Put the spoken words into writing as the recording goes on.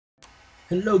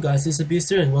Hello guys, this is Beast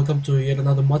here and welcome to yet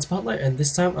another mod spotlight, and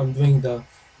this time I'm doing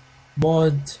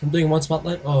mod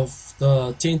spotlight of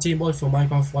the TNT mod for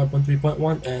Minecraft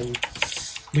 1.3.1. and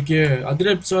look here, I did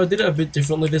it a bit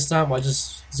differently this time.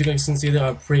 As you guys can see there,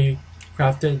 I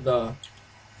pre-crafted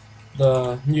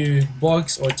the new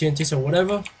blocks or TNTs or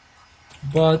whatever,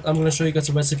 but I'm gonna show you guys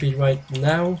a recipe right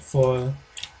now for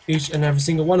each and every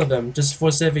single one of them, just for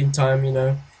saving time,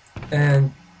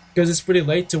 and because it's pretty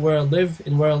late to where I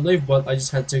live, but I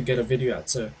just had to get a video out,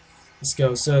 so let's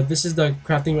go. So this is the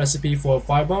crafting recipe for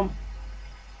firebomb,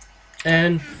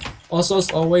 and also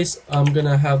as always I'm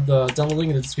gonna have the download link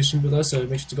in the description below, so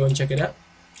make sure to go and check it out.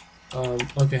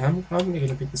 Okay, how am I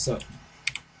gonna pick this up?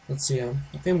 Let's see. I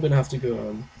think I'm gonna have to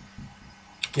go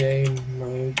game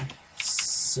mode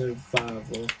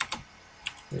survival.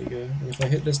 There you go. And if I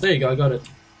hit this, there you go, I got it.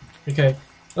 Okay,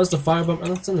 that's the firebomb, and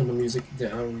let's turn the music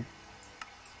down.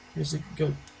 Music,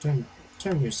 go turn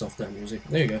yourself down, music.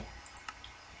 There you go.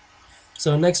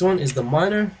 So next one is the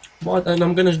miner mod, and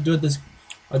I'm gonna do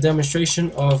a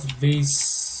demonstration of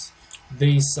these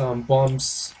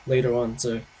bombs later on.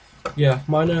 So yeah,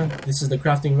 miner. This is the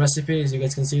crafting recipe, as you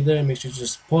guys can see there. Make sure to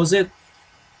just pause it.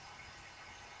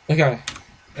 Okay,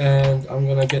 and I'm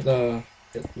gonna get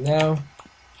now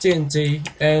TNT,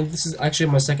 and this is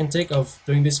actually my second take of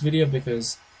doing this video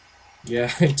because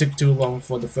yeah, it took too long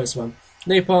for the first one.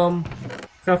 Napalm,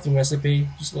 crafting recipe,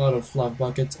 just a lot of lava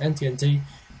buckets and TNT,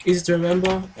 easy to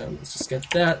remember, and let's just get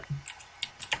that.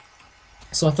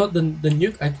 So I thought the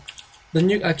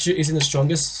nuke actually isn't the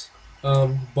strongest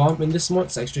bomb in this mod.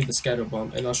 It's actually the scatter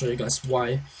bomb, and I'll show you guys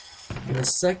why in a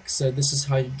sec. So this is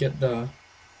how you get the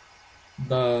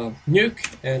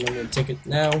nuke, and I'm gonna take it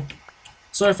now.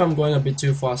 Sorry if I'm going a bit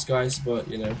too fast, guys, but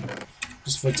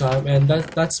just for time, and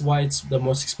that's why it's the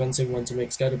most expensive one to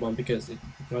make scatter bomb, because it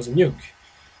requires a nuke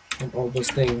and all those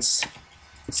things.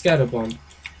 Scatter bomb.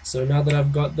 So now that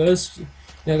I've got those,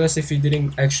 guys, if you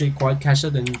didn't actually quite catch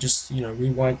that, then you just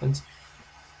rewind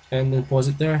and then pause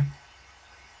it there.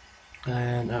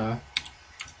 And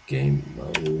game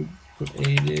mode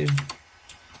creative.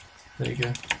 There you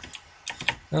go.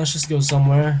 Now let's just go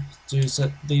somewhere to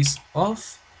set these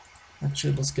off.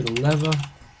 Actually, let's get a lever.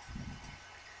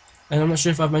 And I'm not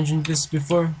sure if I've mentioned this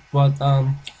before, but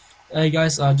hey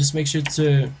guys, just make sure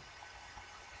to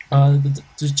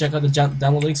check out the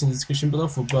download links in the description below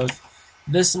for both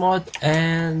this mod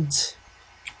and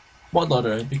mod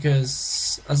loader,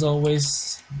 because as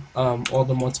always, all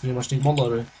the mods pretty much need mod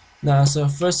loader. Now, so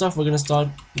first off, we're gonna start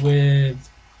with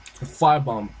the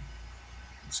firebomb.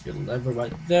 Let's get a lever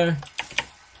right there,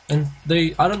 and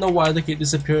I don't know why they keep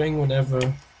disappearing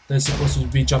whenever they're supposed to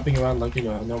be jumping around like a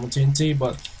normal TNT,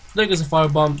 but there goes a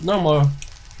firebomb, normal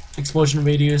explosion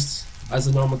radius as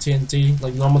a normal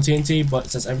TNT, but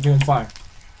it sets everything on fire.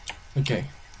 Okay.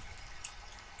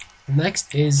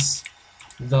 Next is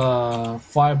the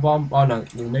firebomb. Oh no,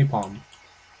 the napalm.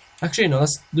 Actually, no.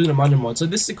 Let's do the miner mod. So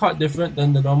this is quite different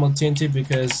than the normal TNT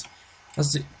because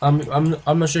I'm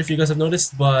not sure if you guys have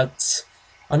noticed, but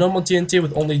a normal TNT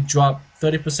would only drop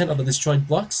 30% of the destroyed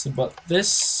blocks, but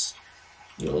this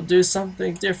will do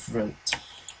something different.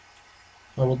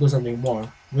 Or we'll do something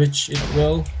more, which it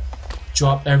will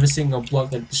drop every single block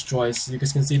that it destroys. You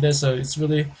guys can see there, so it's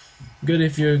really good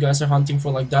if you guys are hunting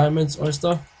for like diamonds or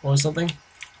stuff or something.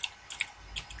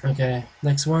 Okay,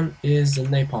 next one is the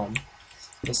napalm.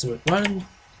 Let's do it right in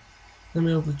the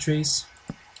middle of the trees.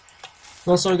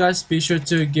 Also guys, be sure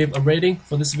to give a rating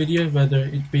for this video, whether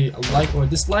it be a like or a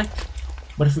dislike,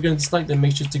 but if you're gonna dislike, then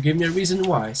make sure to give me a reason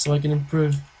why, so I can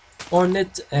improve on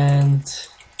it, and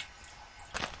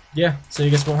yeah, so you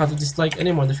guys won't have to dislike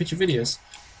anymore in the future videos.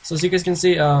 So as you guys can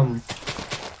see, I'm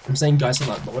saying guys a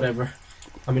lot, but whatever,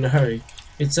 I'm in a hurry.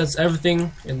 It sets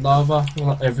everything in lava, well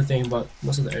not everything, but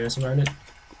most of the areas around it.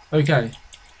 Okay,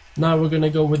 now we're gonna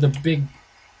go with the big,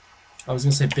 I was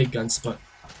gonna say big guns, but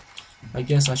I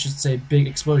guess I should say big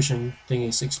explosion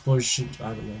thingies,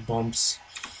 I don't know, bombs.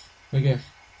 Okay,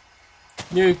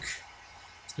 nuke,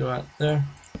 let's go out there.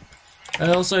 And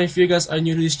also, if you guys are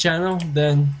new to this channel,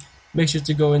 then make sure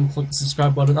to go and click the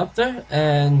subscribe button up there,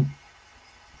 and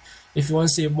if you want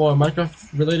to see more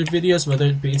Minecraft related videos, whether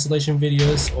it be installation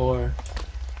videos or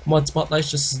mod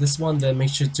spotlights just as this one, then make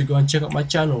sure to go and check out my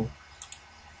channel.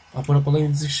 I'll put up a link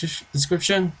in the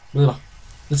description,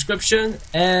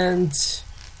 and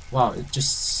wow,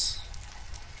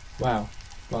 wow,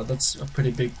 that's a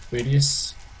pretty big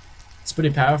radius. It's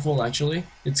pretty powerful actually.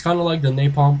 It's kind of like the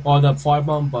napalm or the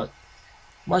firebomb, but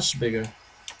much bigger.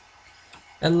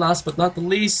 And last but not the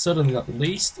least, certainly not the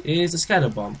least, is the scatter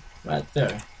bomb right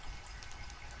there.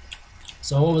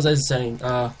 So what was I saying?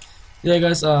 Yeah,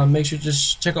 guys, make sure to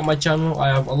just check out my channel. I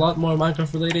have a lot more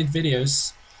Minecraft related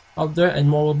videos out there, and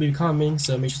more will be coming.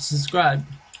 So make sure to subscribe.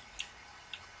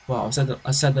 Wow,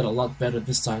 I said that a lot better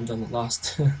this time than the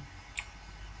last.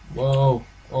 Whoa,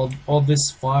 all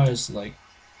this fire is like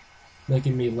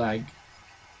making me lag.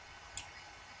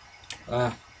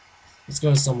 Ah, let's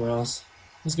go somewhere else.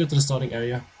 Let's go to the starting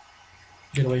area.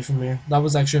 Get away from here. That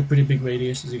was actually a pretty big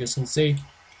radius, as you guys can see.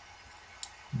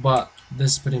 But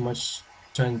this pretty much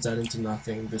turns that into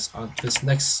nothing. This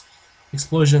next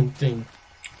explosion thing,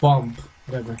 bomb,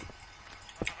 whatever.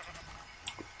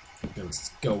 Okay,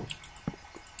 let's go.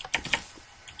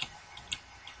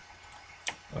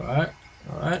 Alright,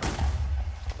 alright.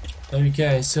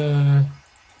 Okay, so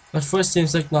at first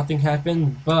seems like nothing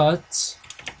happened, but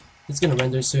it's gonna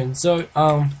render soon. So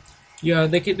yeah,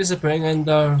 they keep disappearing, and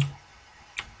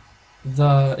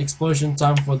the explosion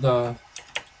time for the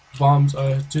bombs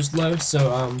are too slow.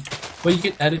 So but you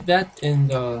can edit that in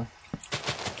the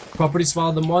properties file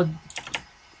of the mod.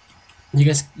 You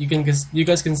guys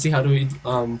can see how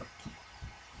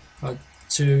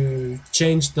to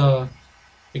change the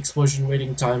explosion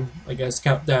waiting time, I guess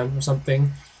countdown or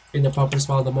something, in the properties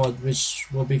file of the mod, which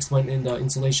will be explained in the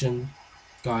installation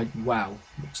guide. Wow,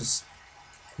 just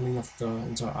cleaning up the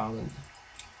entire island.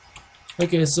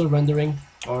 Okay, it's still rendering,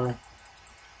 or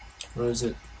where is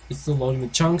it? It's still loading the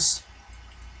chunks.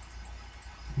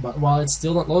 But while it's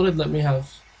still not loaded, let me have.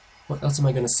 What else am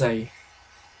I gonna say?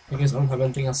 I guess I don't have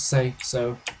anything else to say.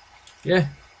 So, yeah.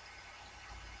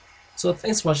 So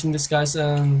thanks for watching this, guys,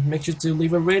 and make sure to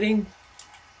leave a rating.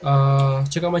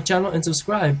 Check out my channel and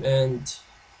subscribe. And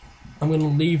I'm gonna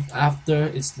leave after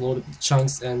it's loaded the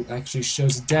chunks and actually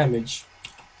shows the damage.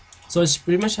 So it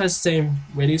pretty much has the same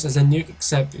radius as a nuke,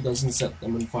 except it doesn't set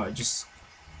them on fire.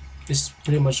 It's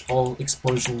pretty much all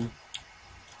explosion,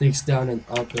 takes down and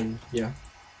up, and yeah.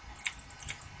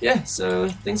 So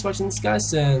thanks for watching this,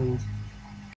 guys, and